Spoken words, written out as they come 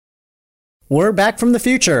We're back from the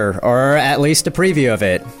future, or at least a preview of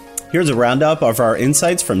it. Here's a roundup of our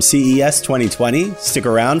insights from CES 2020. Stick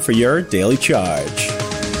around for your Daily Charge.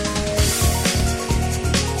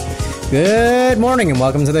 Good morning and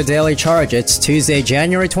welcome to the Daily Charge. It's Tuesday,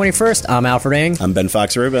 January 21st. I'm Alfred Ng. I'm Ben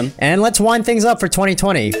Fox-Rubin. And let's wind things up for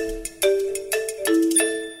 2020.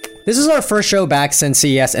 This is our first show back since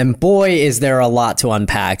CES, and boy, is there a lot to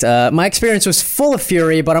unpack. My experience was full of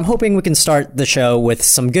fury, but I'm hoping we can start the show with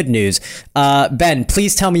some good news. Ben,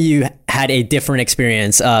 please tell me you had a different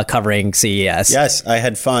experience covering CES. Yes, I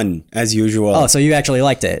had fun, as usual. Oh, so you actually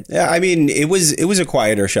liked it? Yeah, I mean, it was a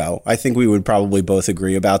quieter show. I think we would probably both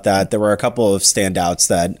agree about that. There were a couple of standouts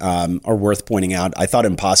that are worth pointing out. I thought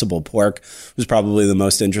Impossible Pork was probably the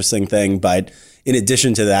most interesting thing, but in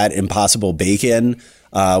addition to that, Impossible Bacon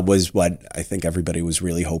was what I think everybody was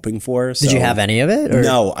really hoping for. So, did you have any of it? Or?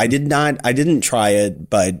 No, I did not. I didn't try it,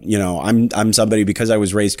 but you know, I'm somebody, because I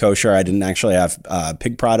was raised kosher, I didn't actually have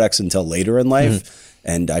pig products until later in life,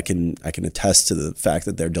 and I can attest to the fact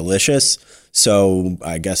that they're delicious. So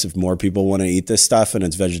I guess if more people want to eat this stuff and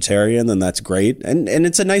it's vegetarian, then that's great. And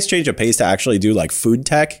it's a nice change of pace to actually do like food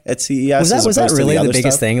tech at CES. Was that really the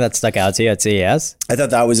biggest thing that stuck out to you at CES? I thought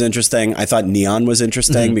that was interesting. I thought Neon was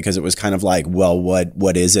interesting because it was kind of like, well,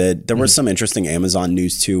 what is it? There was some interesting Amazon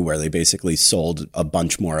news too, where they basically sold a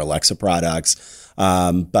bunch more Alexa products.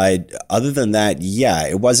 But other than that, yeah,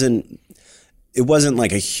 it wasn't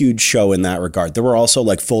like a huge show in that regard. There were also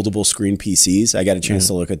like foldable screen PCs. I got a chance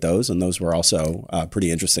to look at those, and those were also pretty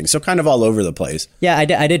interesting. So kind of all over the place. Yeah,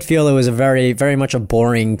 I did feel it was a very, very much a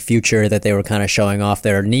boring future that they were kind of showing off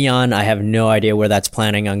there. Neon, I have no idea where that's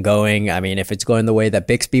planning on going. I mean, if it's going the way that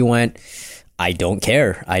Bixby went, I don't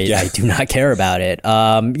care. I do not care about it.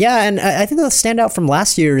 Yeah, and I think the standout from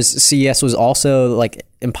last year's CES was also like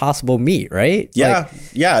Impossible Meat, right?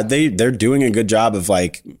 Yeah, they're doing a good job of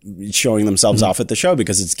like showing themselves off at the show,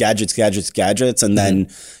 because it's gadgets, and then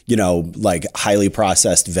like highly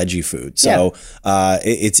processed veggie food. So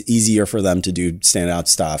it's easier for them to do standout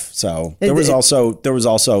stuff. So there was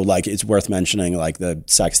also like, it's worth mentioning like the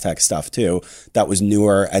sex tech stuff too. That was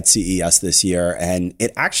newer at CES this year, and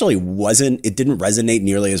it actually it didn't resonate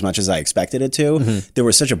nearly as much as I expected it to. There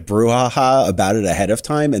was such a brouhaha about it ahead of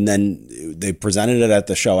time, and then they presented it at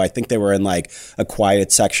the show. I think they were in like a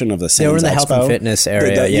quiet section of the Sam's Expo. They were in the health and fitness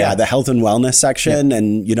area. The health and wellness section.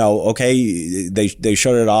 And they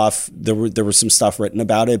showed it off. There was some stuff written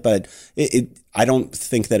about it, but I don't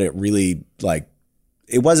think that it really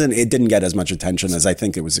it didn't get as much attention as I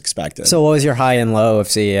think it was expected. So what was your high and low of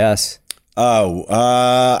CES?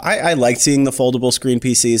 I liked seeing the foldable screen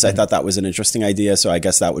PCs. I thought that was an interesting idea. So I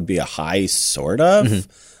guess that would be a high, sort of.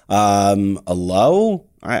 A low,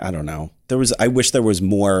 I don't know. I wish there was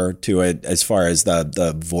more to it as far as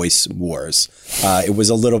the voice wars. It was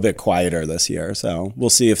a little bit quieter this year, so we'll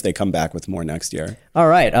see if they come back with more next year. All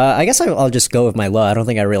right, I guess I'll just go with my low. I don't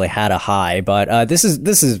think I really had a high, but this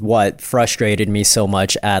is what frustrated me so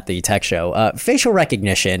much at the tech show. Facial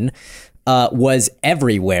recognition was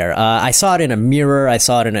everywhere. I saw it in a mirror. I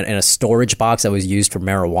saw it in a storage box that was used for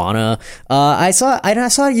marijuana. I saw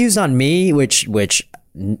it used on me, which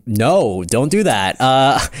no, don't do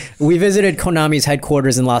that. We visited Konami's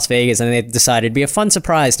headquarters in Las Vegas, and they decided it'd be a fun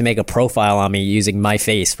surprise to make a profile on me using my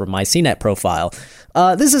face from my CNET profile.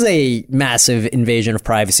 This is a massive invasion of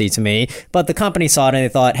privacy to me, but the company saw it and they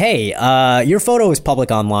thought, hey, your photo is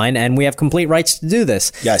public online and we have complete rights to do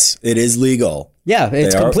this. Yes, it is legal. Yeah,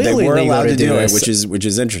 it's completely legal allowed to do it, this, which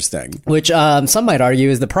is interesting. Which some might argue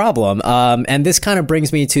is the problem. And this kind of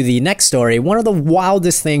brings me to the next story. One of the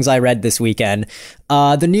wildest things I read this weekend.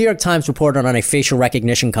 The New York Times reported on a facial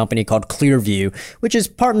recognition company called Clearview, which is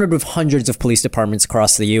partnered with hundreds of police departments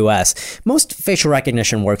across the U.S. Most facial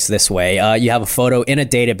recognition works this way. You have a photo in a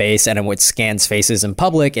database, and when it scans faces in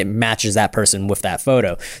public, it matches that person with that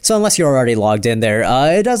photo. So unless you're already logged in there,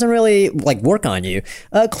 it doesn't really work on you.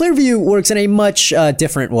 Clearview works in a much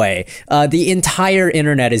different way. The entire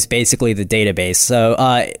internet is basically the database. So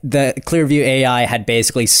the Clearview AI had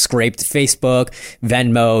basically scraped Facebook,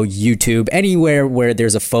 Venmo, YouTube, anywhere where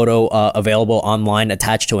there's a photo available online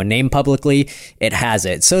attached to a name publicly, it has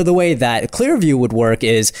it. So the way that Clearview would work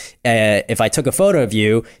is if I took a photo of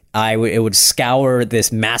you, it would scour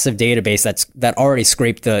this massive database that already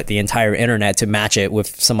scraped the entire internet to match it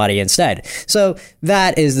with somebody instead. So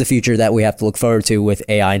that is the future that we have to look forward to with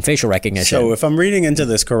AI and facial recognition. So if I'm reading into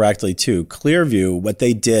this correctly too, Clearview, what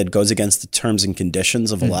they did goes against the terms and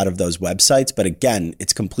conditions of a lot of those websites. But again,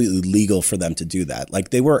 it's completely legal for them to do that. Like,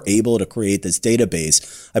 they were able to create this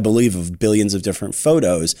database, I believe, of billions of different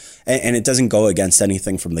photos, and it doesn't go against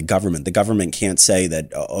anything from the government. The government can't say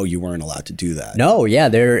that, oh, you weren't allowed to do that. No, yeah,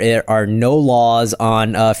 there are no laws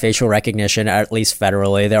on facial recognition, at least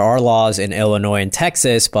federally. There are laws in Illinois and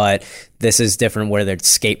Texas, but this is different where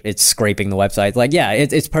it's scraping the website. Like, yeah,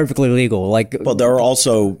 it's perfectly legal. Like, well, there are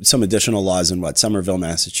also some additional laws in Somerville,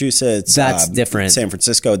 Massachusetts. That's different. San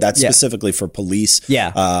Francisco. That's specifically for police.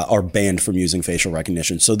 Are banned from using facial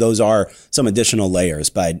recognition. So those are some additional layers.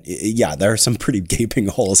 But yeah, there are some pretty gaping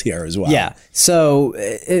holes here as well. Yeah. So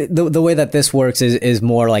the way that this works is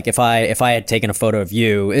more like if I had taken a photo of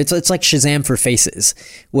you, it's like Shazam for faces,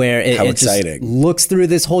 where it just looks through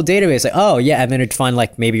this whole database. Like, oh yeah, and then it'd find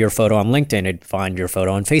like maybe your photo on LinkedIn, it'd find your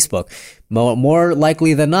photo on Facebook. More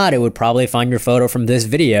likely than not, it would probably find your photo from this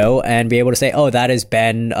video and be able to say, oh, that is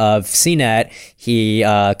Ben of CNET. He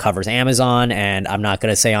covers Amazon, and I'm not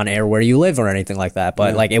going to say on air where you live or anything like that,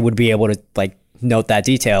 but like it would be able to like note that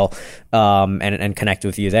detail and connect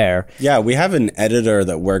with you there. Yeah, we have an editor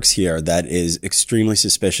that works here that is extremely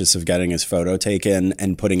suspicious of getting his photo taken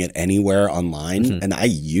and putting it anywhere online. And I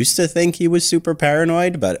used to think he was super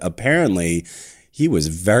paranoid, but apparently he was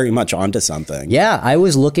very much onto something. Yeah, I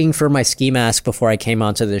was looking for my ski mask before I came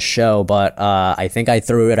onto this show, but I think I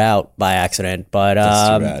threw it out by accident. But that's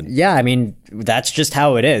too bad. Yeah, I mean, that's just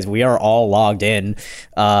how it is. We are all logged in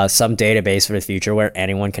some database for the future where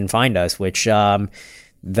anyone can find us, which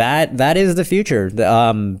that is the future.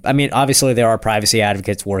 I mean, obviously there are privacy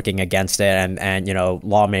advocates working against it, and you know,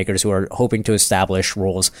 lawmakers who are hoping to establish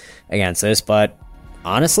rules against this, but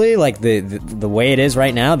honestly, like the way it is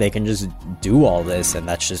right now, they can just do all this, and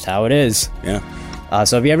that's just how it is. Yeah.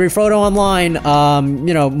 So if you have your photo online,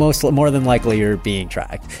 you know, more than likely you're being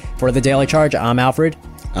tracked. For the Daily Charge, I'm Alfred.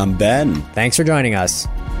 I'm Ben. Thanks for joining us.